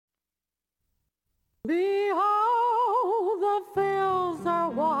Behold, the fields are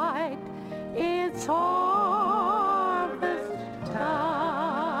white, it's harvest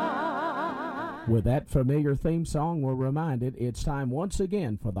time. With that familiar theme song, we're reminded it's time once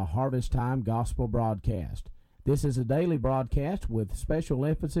again for the Harvest Time Gospel Broadcast. This is a daily broadcast with special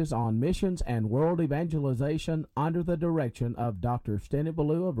emphasis on missions and world evangelization under the direction of Dr. Steny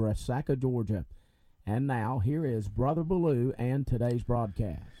Ballou of Resaca, Georgia. And now, here is Brother Ballou and today's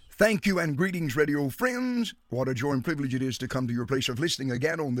broadcast. Thank you and greetings, radio friends. What a joy and privilege it is to come to your place of listening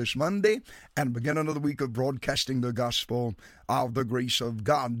again on this Monday and begin another week of broadcasting the gospel of the grace of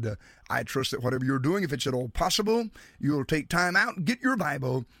God. I trust that whatever you're doing, if it's at all possible, you'll take time out, get your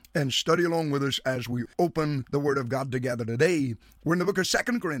Bible, and study along with us as we open the Word of God together today. We're in the book of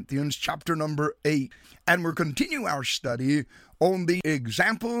 2 Corinthians, chapter number 8, and we're continuing our study on the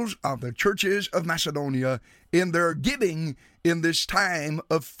examples of the churches of Macedonia in their giving in this time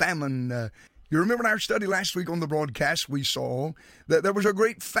of famine. You remember in our study last week on the broadcast, we saw that there was a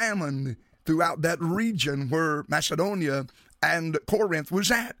great famine throughout that region where Macedonia and Corinth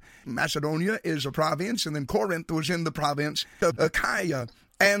was at. Macedonia is a province, and then Corinth was in the province of Achaia.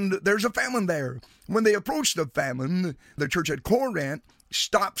 And there's a famine there. When they approach the famine, the church at Corinth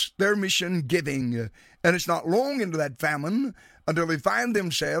stops their mission giving. And it's not long into that famine until they find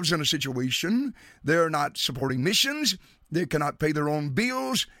themselves in a situation they're not supporting missions, they cannot pay their own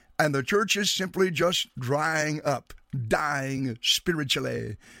bills, and the church is simply just drying up, dying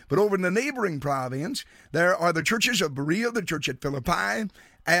spiritually. But over in the neighboring province, there are the churches of Berea, the church at Philippi,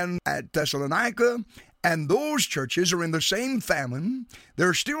 and at Thessalonica, and those churches are in the same famine.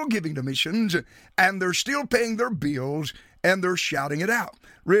 They're still giving to missions, and they're still paying their bills, and they're shouting it out.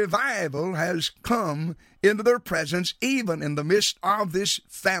 Revival has come into their presence even in the midst of this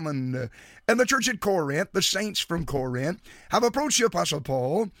famine. And the church at Corinth, the saints from Corinth, have approached the Apostle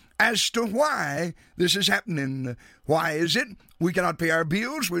Paul as to why this is happening. Why is it we cannot pay our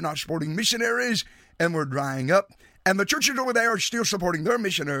bills, we're not supporting missionaries, and we're drying up? And the churches over there are still supporting their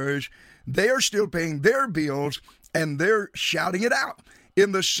missionaries. They are still paying their bills, and they're shouting it out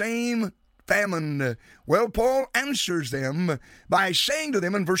in the same famine. Well, Paul answers them by saying to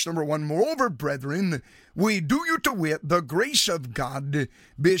them in verse number 1, "Moreover, brethren, we do you to wit the grace of God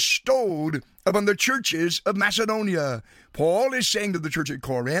bestowed upon the churches of Macedonia." Paul is saying to the church at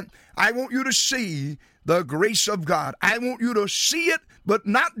Corinth, I want you to see the grace of God. I want you to see it, but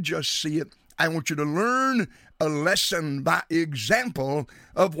not just see it. I want you to learn a lesson by example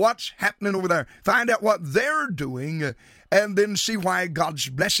of what's happening over there. Find out what they're doing, and then see why God's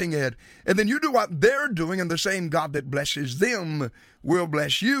blessing it. And then you do what they're doing, and the same God that blesses them will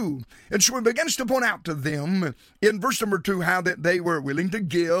bless you. And so he begins to point out to them in verse number 2 how that they were willing to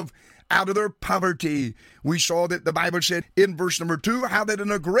give out of their poverty. We saw that the Bible said in verse number 2 how that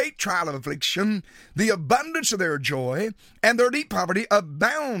in a great trial of affliction, the abundance of their joy and their deep poverty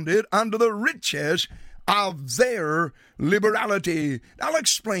abounded unto the riches of their liberality. I'll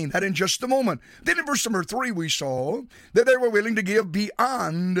explain that in just a moment. Then in verse number 3 we saw that they were willing to give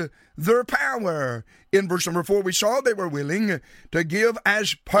beyond their power. In verse number 4 we saw they were willing to give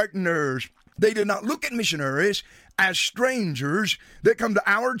as partners. They did not look at missionaries as strangers that come to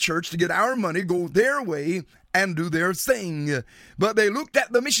our church to get our money, go their way, and do their thing. But they looked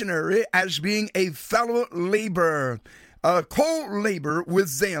at the missionary as being a fellow laborer, a co-labor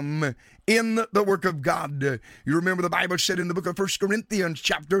with them in the work of God. You remember the Bible said in the book of 1 Corinthians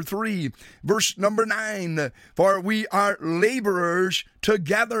chapter 3, verse number 9, "For we are laborers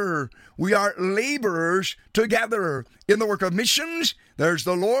together." We are laborers together. In the work of missions, there's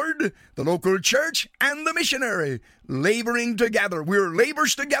the Lord, the local church, and the missionary laboring together. We're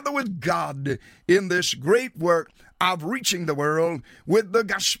laborers together with God in this great work of reaching the world with the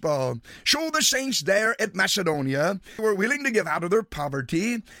gospel. So the saints there at Macedonia were willing to give out of their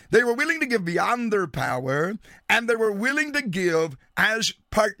poverty. They were willing to give beyond their power, and they were willing to give as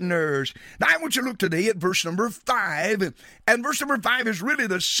partners. Now I want you to look today at verse number 5, and verse number 5 is really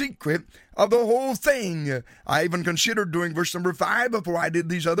the secret of the whole thing. I even considered doing verse number 5 before I did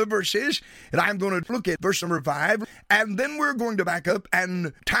these other verses, and I'm going to look at verse number 5, and then we're going to back up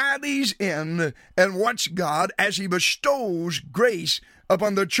and tie these in and watch God as He bestows grace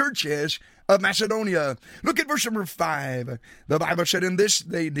upon the churches of Macedonia. Look at verse number 5. The Bible said, "In this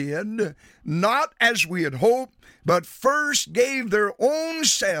they did, not as we had hoped, but first gave their own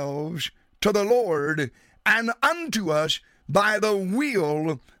selves to the Lord and unto us by the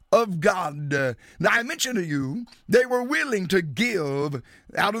will of God." Now I mentioned to you, they were willing to give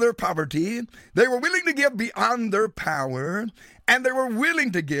out of their poverty. They were willing to give beyond their power, and they were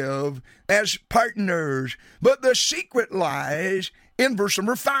willing to give as partners. But the secret lies in verse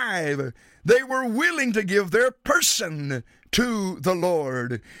number 5. They were willing to give their person to the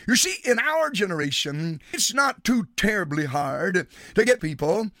Lord. You see, in our generation, it's not too terribly hard to get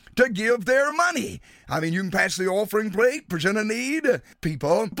people to give their money. I mean, you can pass the offering plate, present a need,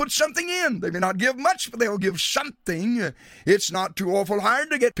 people put something in. They may not give much, but they'll give something. It's not too awful hard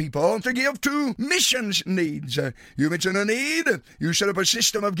to get people to give to missions needs. You mention a need, you set up a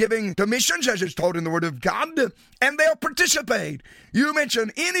system of giving to missions as it's taught in the Word of God, and they'll participate. You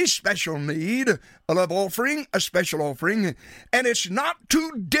mention any special need, a love offering, a special offering, and it's not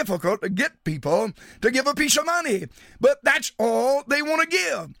too difficult to get people to give a piece of money. But that's all they want to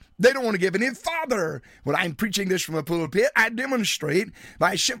give. They don't want to give any farther. When I'm preaching this from a pulpit, I demonstrate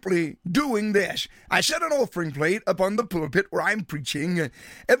by simply doing this. I set an offering plate upon the pulpit where I'm preaching, and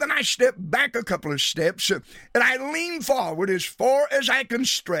then I step back a couple of steps, and I lean forward as far as I can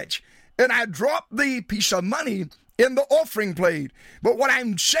stretch, and I drop the piece of money in the offering plate. But what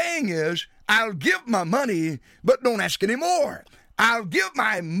I'm saying is, I'll give my money, but don't ask any more. I'll give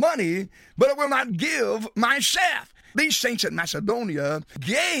my money, but I will not give myself. These saints in Macedonia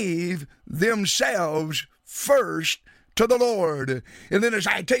gave themselves first to the Lord. And then as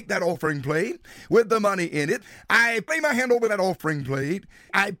I take that offering plate with the money in it, I lay my hand over that offering plate.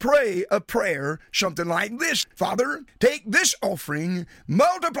 I pray a prayer, something like this: Father, take this offering,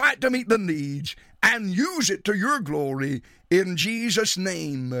 multiply it to meet the needs, and use it to your glory in Jesus'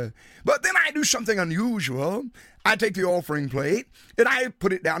 name. But then I do something unusual. I take the offering plate and I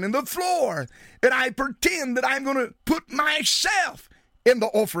put it down in the floor, and I pretend that I'm going to put myself in the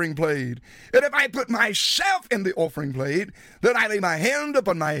offering plate. And if I put myself in the offering plate, then I lay my hand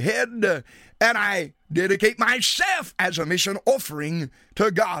upon my head and I dedicate myself as a mission offering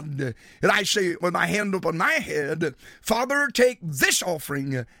to God. And I say with my hand upon my head, Father, take this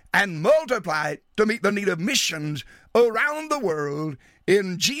offering and multiply it to meet the need of missions around the world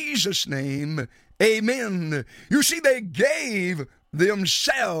in Jesus' name. Amen. You see, they gave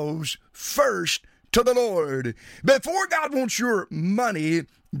themselves first to the Lord. Before God wants your money,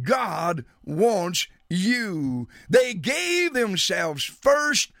 God wants you. They gave themselves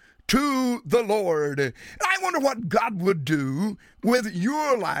first to the Lord. And I wonder what God would do with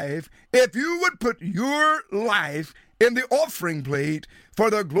your life if you would put your life in the offering plate for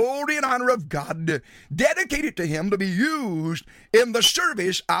the glory and honor of God, dedicate it to Him to be used in the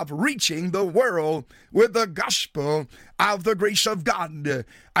service of reaching the world with the gospel of the grace of God.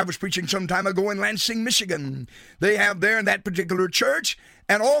 I was preaching some time ago in Lansing, Michigan. They have there in that particular church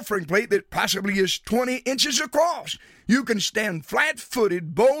an offering plate that possibly is 20 inches across. You can stand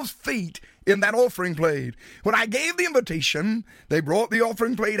flat-footed, both feet, in that offering plate. When I gave the invitation, they brought the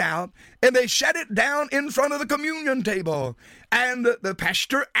offering plate out, and they set it down in front of the communion table. And the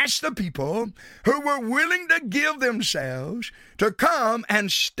pastor asked the people who were willing to give themselves to come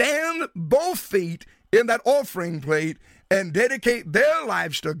and stand both feet in that offering plate and dedicate their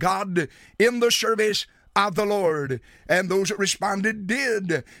lives to God in the service of the Lord. And those that responded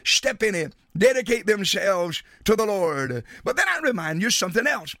did step in it, dedicate themselves to the Lord. But then I remind you something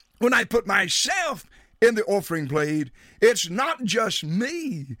else. When I put myself in the offering plate, it's not just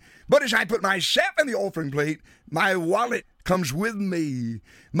me, but as I put myself in the offering plate, my wallet comes with me.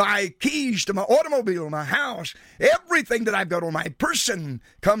 My keys to my automobile, my house, everything that I've got on my person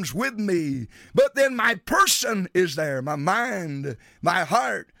comes with me. But then my person is there, my mind, my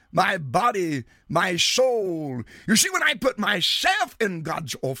heart, my body, my soul. You see, when I put myself in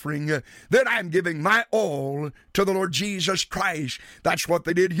God's offering, then I'm giving my all to the Lord Jesus Christ. That's what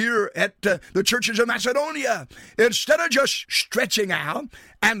they did here at the churches of Macedonia. Instead of just stretching out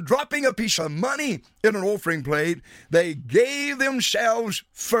and dropping a piece of money in an offering plate, they gave themselves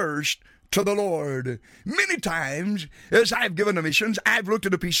first to the Lord. Many times, as I've given to missions, I've looked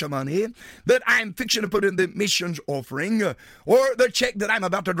at a piece of money that I'm fixing to put in the missions offering, or the check that I'm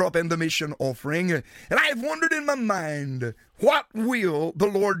about to drop in the mission offering, and I've wondered in my mind, what will the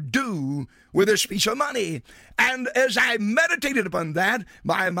Lord do with this piece of money? And as I meditated upon that,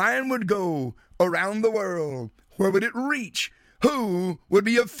 my mind would go around the world. Where would it reach? Who would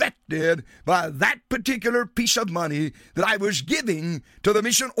be affected by that particular piece of money that I was giving to the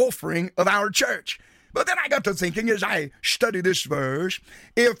mission offering of our church? But then I got to thinking as I studied this verse,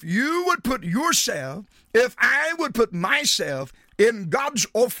 if you would put yourself, if I would put myself in God's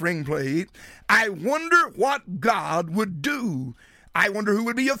offering plate, I wonder what God would do. I wonder who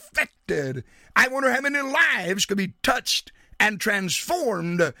would be affected. I wonder how many lives could be touched and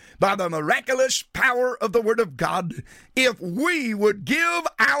transformed by the miraculous power of the Word of God if we would give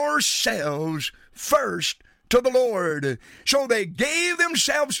ourselves first to the Lord. So they gave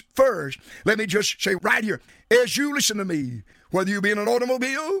themselves first. Let me just say right here, as you listen to me, Whether you be in an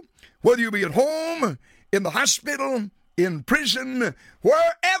automobile, whether you be at home, in the hospital, in prison,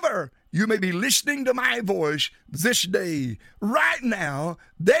 wherever you may be listening to my voice this day, right now,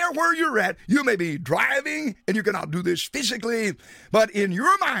 there where you're at, you may be driving, and you cannot do this physically, but in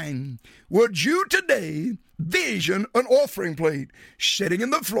your mind, would you today vision an offering plate sitting in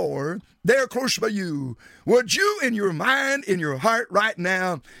the floor there close by you? Would you, in your mind, in your heart right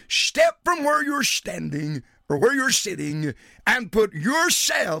now, step from where you're standing or where you're sitting and put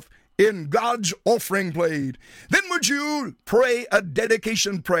yourself in God's offering plate? Then would you pray a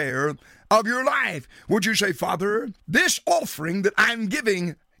dedication prayer of your life? Would you say, Father, this offering that I'm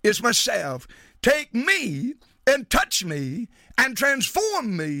giving is myself. Take me and touch me and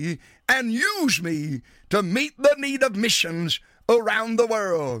transform me and use me to meet the need of missions around the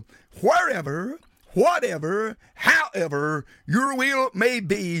world. Wherever, whatever, however your will may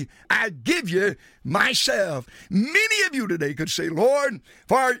be, I give you myself. Many of you today could say, Lord,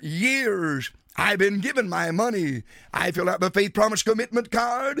 for years I've been giving my money. I fill out the faith promise commitment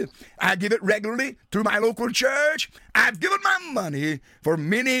card. I give it regularly through my local church. I've given my money for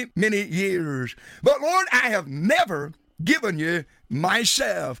many, many years. But Lord, I have never given you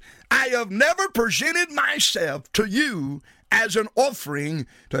myself. I have never presented myself to you as an offering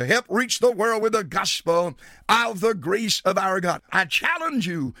to help reach the world with the gospel of the grace of our God. I challenge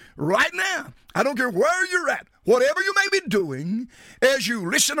you right now. I don't care where you're at, whatever you may be doing, as you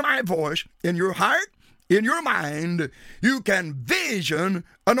listen to my voice, in your heart, in your mind, you can vision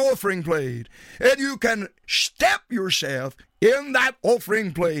an offering plate, and you can step yourself in that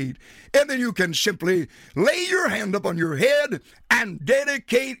offering plate, and then you can simply lay your hand upon your head and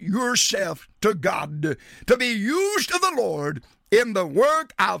dedicate yourself to God, to be used of the Lord in the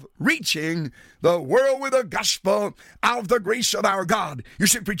work of reaching the world with the gospel of the grace of our God. You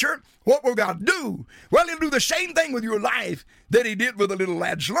see, preacher, what will God do? Well, He'll do the same thing with your life that He did with the little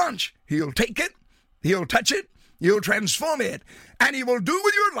lad's lunch. He'll take it, He'll touch it, He'll transform it, and He will do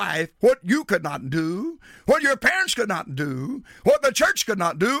with your life what you could not do, what your parents could not do, what the church could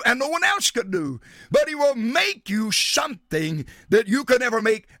not do, and no one else could do. But He will make you something that you could never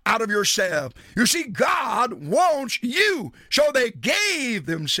make out of yourself. You see, God wants you. So they gave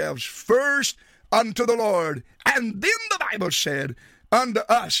themselves first unto the Lord. And then the Bible said, unto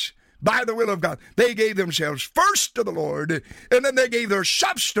us, by the will of God. They gave themselves first to the Lord, and then they gave their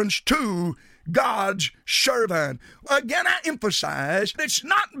substance to God's servant. Again, I emphasize, it's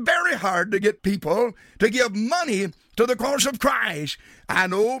not very hard to get people to give money to the cause of Christ. I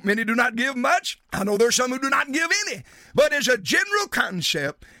know many do not give much. I know there's some who do not give any. But as a general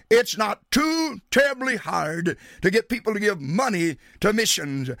concept, it's not too terribly hard to get people to give money to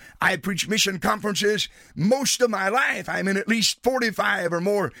missions. I preach mission conferences most of my life. I'm in at least 45 or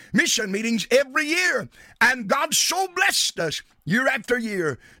more mission meetings every year. And God so blessed us year after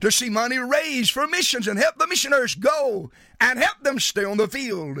year to see money raised for missions and help the missionaries go and help them stay on the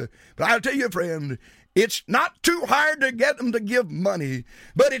field. But I'll tell you, friend, it's not too hard to get them to give money,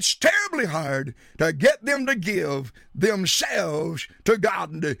 but it's terribly hard to get them to give themselves to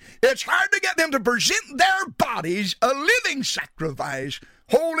God. It's hard to get them to present their bodies a living sacrifice,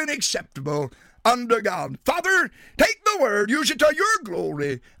 holy and acceptable unto God. Father, take the word, use it to your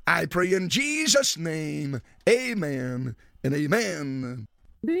glory. I pray in Jesus' name, amen and amen.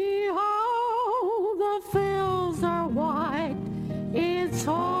 Behold, the fields are white. It's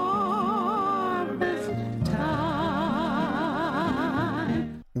harvest time.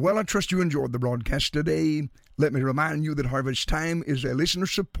 Well, I trust you enjoyed the broadcast today. Let me remind you that Harvest Time is a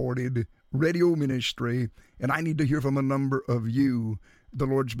listener-supported radio ministry, and I need to hear from a number of you. The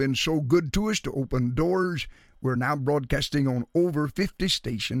Lord's been so good to us to open doors. We're now broadcasting on over 50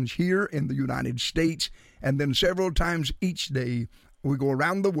 stations here in the United States, and then several times each day we go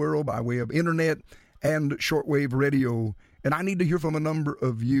around the world by way of internet and shortwave radio. And I need to hear from a number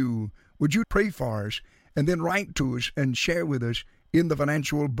of you. Would you pray for us and then write to us and share with us in the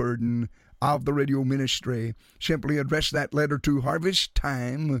financial burden of the radio ministry? Simply address that letter to Harvest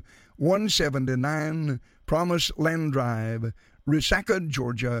Time, 179 Promise Land Drive, Resaca,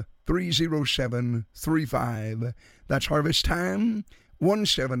 Georgia, 30735. That's Harvest Time,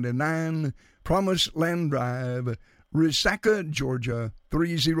 179 Promise Land Drive, Resaca, Georgia,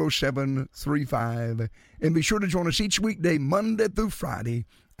 30735. And be sure to join us each weekday, Monday through Friday,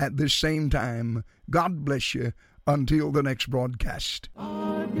 at this same time. God bless you until the next broadcast.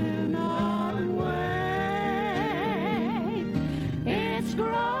 Oh, do not wait. It's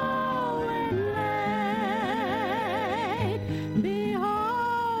growing.